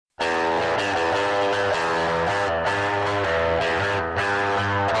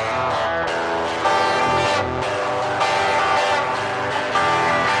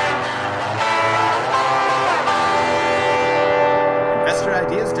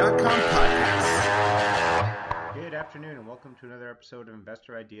InvestorIdeas.com podcast. Good afternoon and welcome to another episode of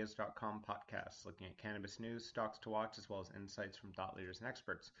InvestorIdeas.com podcast, looking at cannabis news, stocks to watch, as well as insights from thought leaders and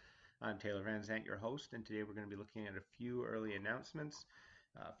experts. I'm Taylor Van Zandt, your host, and today we're going to be looking at a few early announcements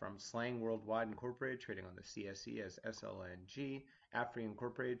from SLNG Worldwide Incorporated, trading on the CSE as SLNG, APHA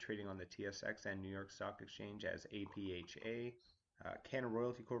Incorporated, trading on the TSX and New York Stock Exchange as APHA, Canada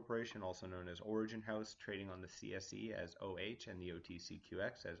Royalty Corporation, also known as Origin House, trading on the CSE as OH and the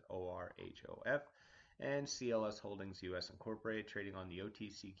OTCQX as ORHOF, and CLS Holdings US Incorporated, trading on the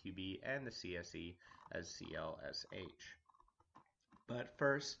OTCQB and the CSE as CLSH. But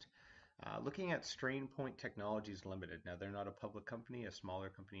first, looking at Strain Point Technologies Limited. Now, they're not a public company, a smaller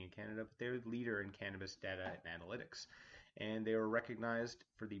company in Canada, but they're the leader in cannabis data and analytics. And they were recognized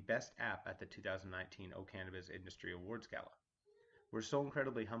for the best app at the 2019 Cannabis Industry Awards Gala. We're so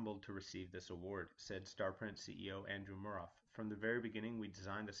incredibly humbled to receive this award, said Starprint CEO Andrew Muroff. From the very beginning, we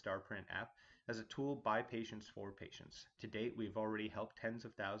designed the Starprint app as a tool by patients for patients. To date, we've already helped tens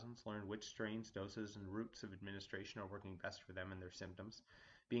of thousands learn which strains, doses, and routes of administration are working best for them and their symptoms.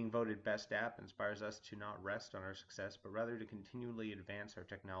 Being voted best app inspires us to not rest on our success, but rather to continually advance our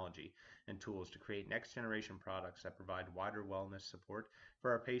technology and tools to create next-generation products that provide wider wellness support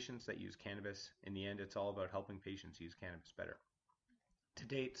for our patients that use cannabis. In the end, it's all about helping patients use cannabis better. To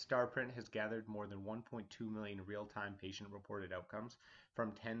date, Starprint has gathered more than 1.2 million real-time patient-reported outcomes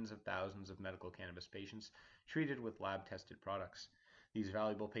from tens of thousands of medical cannabis patients treated with lab-tested products. These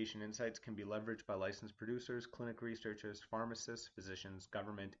valuable patient insights can be leveraged by licensed producers, clinic researchers, pharmacists, physicians,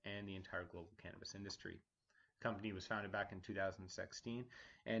 government, and the entire global cannabis industry. The company was founded back in 2016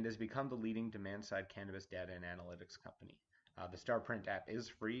 and has become the leading demand-side cannabis data and analytics company. The Starprint app is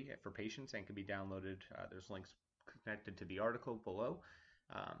free for patients and can be downloaded. There's links connected to the article below.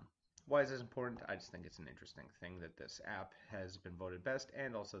 Why is this important? I just think it's an interesting thing that this app has been voted best,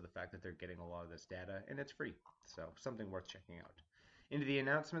 and also the fact that they're getting a lot of this data and it's free. So something worth checking out. Into the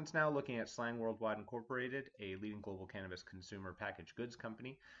announcements now, looking at SLNG Worldwide Incorporated, a leading global cannabis consumer packaged goods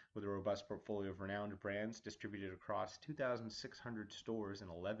company with a robust portfolio of renowned brands distributed across 2,600 stores in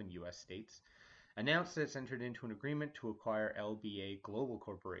 11 U.S. states, announced that it's entered into an agreement to acquire LBA Global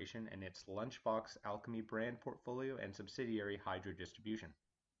Corporation and its Lunchbox Alchemy brand portfolio and subsidiary Hydro Distribution.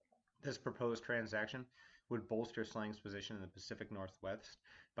 This proposed transaction would bolster SLNG's position in the Pacific Northwest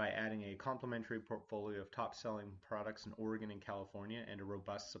by adding a complementary portfolio of top-selling products in Oregon and California and a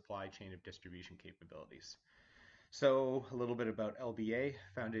robust supply chain of distribution capabilities. So, a little bit about LBA,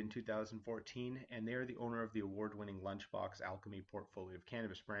 founded in 2014, and they are the owner of the award-winning Lunchbox Alchemy portfolio of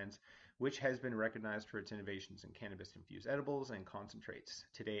cannabis brands, which has been recognized for its innovations in cannabis-infused edibles and concentrates.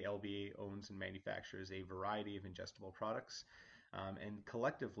 Today, LBA owns and manufactures a variety of ingestible products, and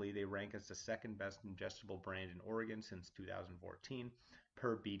collectively they rank as the second best ingestible brand in Oregon since 2014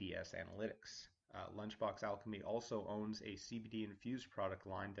 per BDS Analytics. Lunchbox Alchemy also owns a CBD-infused product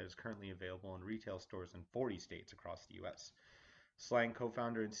line that is currently available in retail stores in 40 states across the U.S. SLNG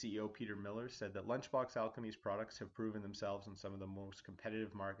co-founder and CEO Peter Miller said that Lunchbox Alchemy's products have proven themselves in some of the most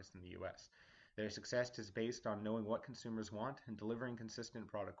competitive markets in the U.S. Their success is based on knowing what consumers want and delivering consistent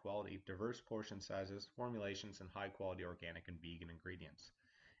product quality, diverse portion sizes, formulations, and high-quality organic and vegan ingredients.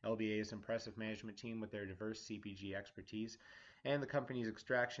 LBA's impressive management team with their diverse CPG expertise and the company's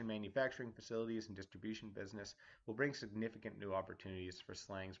extraction manufacturing facilities and distribution business will bring significant new opportunities for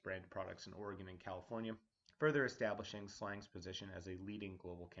SLNG's branded products in Oregon and California, further establishing SLNG's position as a leading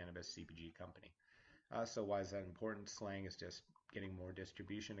global cannabis CPG company. So why is that important? SLNG is just getting more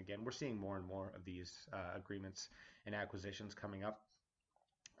distribution. Again, we're seeing more and more of these agreements and acquisitions coming up.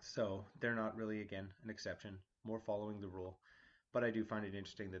 So they're not really, again, an exception, more following the rule. But I do find it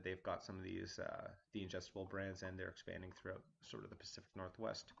interesting that they've got some of these, the ingestible brands, and they're expanding throughout sort of the Pacific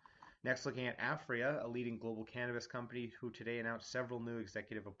Northwest. Next, looking at APHA, a leading global cannabis company who today announced several new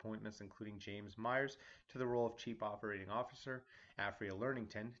executive appointments, including James Myers to the role of Chief Operating Officer, APHA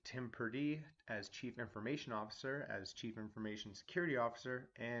Learnington, Tim Purdie as Chief Information Officer, as Chief Information Security Officer,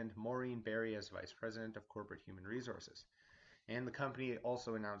 and Maureen Berry as Vice President of Corporate Human Resources. And the company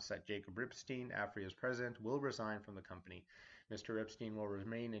also announced that Jacob Ripstein, APHA's president, will resign from the company. Mr. Ripstein will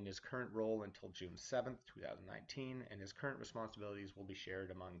remain in his current role until June 7th, 2019, and his current responsibilities will be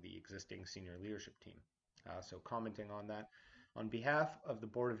shared among the existing senior leadership team. So commenting on that, on behalf of the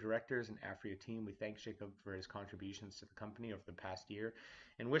board of directors and APHA team, we thank Jacob for his contributions to the company over the past year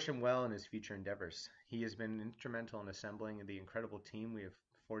and wish him well in his future endeavors. He has been instrumental in assembling the incredible team we are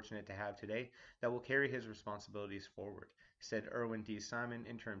fortunate to have today that will carry his responsibilities forward, said Erwin D. Simon,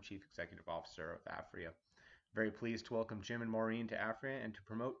 Interim Chief Executive Officer of APHA. Very pleased to welcome Jim and Maureen to APHA and to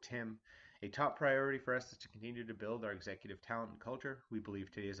promote Tim A top priority for us is to continue to build our executive talent and culture. We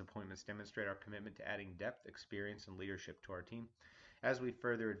believe today's appointments demonstrate our commitment to adding depth, experience, and leadership to our team as we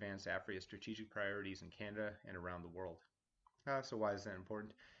further advance APHA's strategic priorities in Canada and around the world. So why is that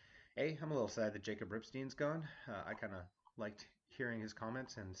important? I'm a little sad that Jacob Ripstein's gone. I kind of liked hearing his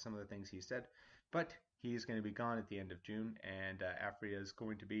comments and some of the things he said, but he's going to be gone at the end of June, and APHA is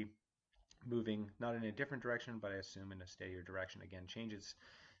going to be moving not in a different direction, but I assume in a steadier direction. Again, changes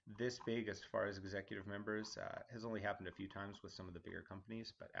this big as far as executive members has only happened a few times with some of the bigger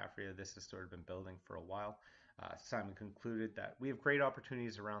companies, but APHA, this has sort of been building for a while. Simon concluded that we have great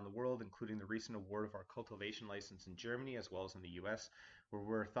opportunities around the world, including the recent award of our cultivation license in Germany as well as in the US, where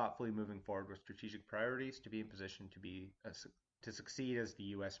we're thoughtfully moving forward with strategic priorities to be in position to succeed as the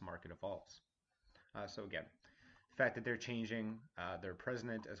US market evolves. So again, the fact that they're changing their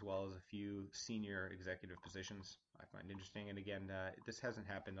president as well as a few senior executive positions, I find interesting. And again, this hasn't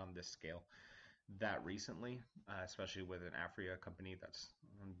happened on this scale that recently, especially with an APHA company that's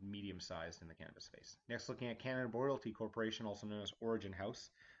medium-sized in the cannabis space. Next, looking at Canada Royalty Corporation, also known as Origin House,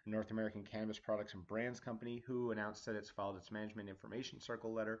 a North American cannabis products and brands company, who announced that it's filed its management information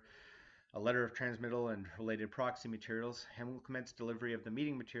circle letter, a letter of transmittal and related proxy materials, and will commence delivery of the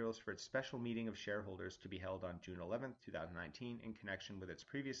meeting materials for its special meeting of shareholders to be held on June 11th, 2019, in connection with its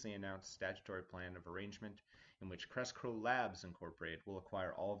previously announced statutory plan of arrangement in which Cresco Labs Incorporated will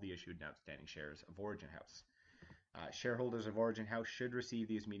acquire all of the issued and outstanding shares of Origin House. Shareholders of Origin House should receive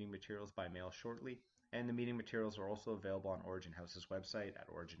these meeting materials by mail shortly, and the meeting materials are also available on Origin House's website at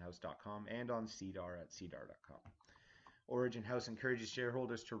originhouse.com and on SEDAR at sedar.com. Origin House encourages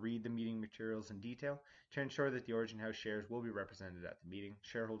shareholders to read the meeting materials in detail to ensure that the Origin House shares will be represented at the meeting.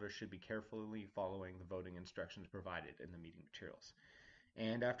 Shareholders should be carefully following the voting instructions provided in the meeting materials.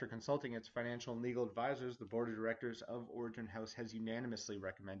 And after consulting its financial and legal advisors, the board of directors of Origin House has unanimously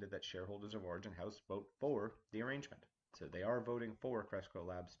recommended that shareholders of Origin House vote for the arrangement. So they are voting for Cresco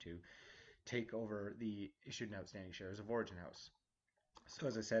Labs to take over the issued and outstanding shares of Origin House. So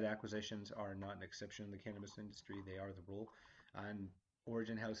as I said, acquisitions are not an exception in the cannabis industry. They are the rule. And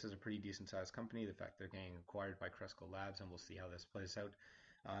Origin House is a pretty decent sized company. The fact they're getting acquired by Cresco Labs, and we'll see how this plays out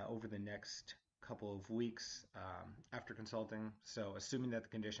over the next couple of weeks after consulting. So assuming that the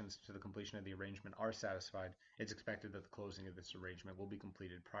conditions to the completion of the arrangement are satisfied, it's expected that the closing of this arrangement will be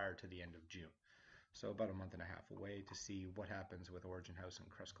completed prior to the end of June. So about a month and a half away to see what happens with Origin House and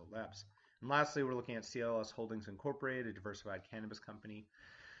Cresco Labs. And lastly, we're looking at CLS Holdings Incorporated, a diversified cannabis company,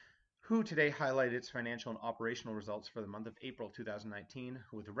 who today highlighted its financial and operational results for the month of April 2019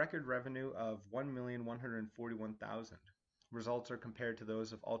 with a record revenue of $1,141,000. Results are compared to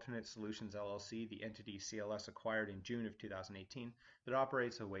those of Alternate Solutions LLC, the entity CLS acquired in June of 2018 that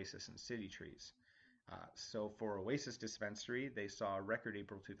operates Oasis and City Trees. So for Oasis Dispensary, they saw a record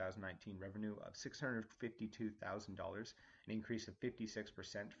April 2019 revenue of $652,000, an increase of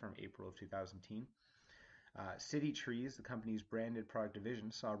 56% from April of 2010. City Trees, the company's branded product division,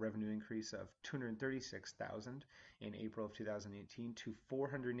 saw a revenue increase of $236,000 in April of 2018 to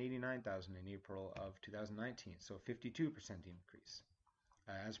 $489,000 in April of 2019, so a 52% increase.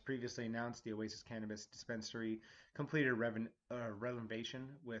 As previously announced, the Oasis Cannabis Dispensary completed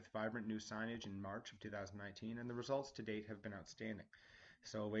renovation with vibrant new signage in March of 2019, and the results to date have been outstanding.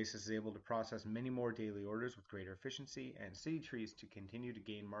 So Oasis is able to process many more daily orders with greater efficiency, and City Trees to continue to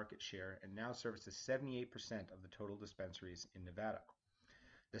gain market share and now services 78% of the total dispensaries in Nevada.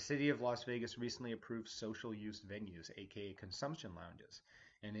 The City of Las Vegas recently approved social use venues, aka consumption lounges.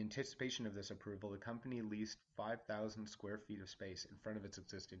 In anticipation of this approval, the company leased 5,000 square feet of space in front of its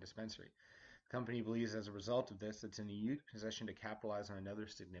existing dispensary. The company believes as a result of this, it's in a unique position to capitalize on another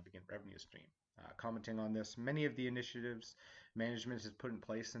significant revenue stream. Commenting on this, many of the initiatives management has put in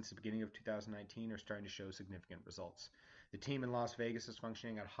place since the beginning of 2019 are starting to show significant results. The team in Las Vegas is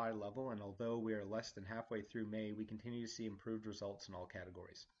functioning at a high level, and although we are less than halfway through May, we continue to see improved results in all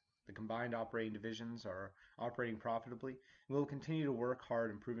categories. The combined operating divisions are operating profitably, and we will continue to work hard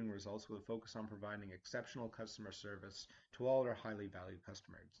improving results with a focus on providing exceptional customer service to all our highly valued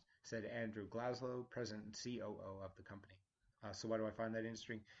customers, said Andrew Glaslow, President and COO of the company. So why do I find that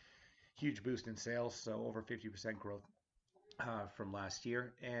interesting? Huge boost in sales, so over 50% growth from last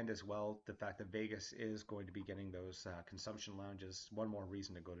year, and as well the fact that Vegas is going to be getting those consumption lounges. One more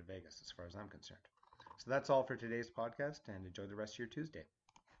reason to go to Vegas as far as I'm concerned. So that's all for today's podcast, and enjoy the rest of your Tuesday.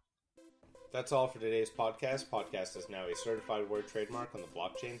 That's all for today's podcast. Podcast is now a certified word trademark on the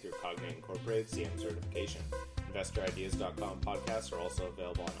blockchain through Cognate Incorporated CM certification. InvestorIdeas.com podcasts are also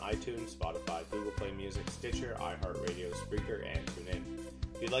available on iTunes, Spotify, Google Play Music, Stitcher, iHeartRadio, Spreaker, and TuneIn.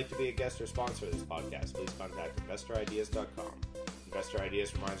 If you'd like to be a guest or sponsor of this podcast, please contact InvestorIdeas.com. Investor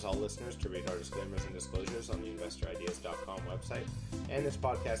Ideas reminds all listeners to read our disclaimers and disclosures on the InvestorIdeas.com website, and this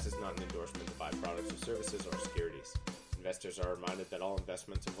podcast is not an endorsement to buy products or services or securities. Investors are reminded that all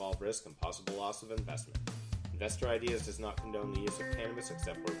investments involve risk and possible loss of investment. Investor Ideas does not condone the use of cannabis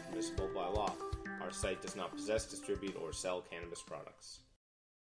except where permissible by law. Our site does not possess, distribute, or sell cannabis products.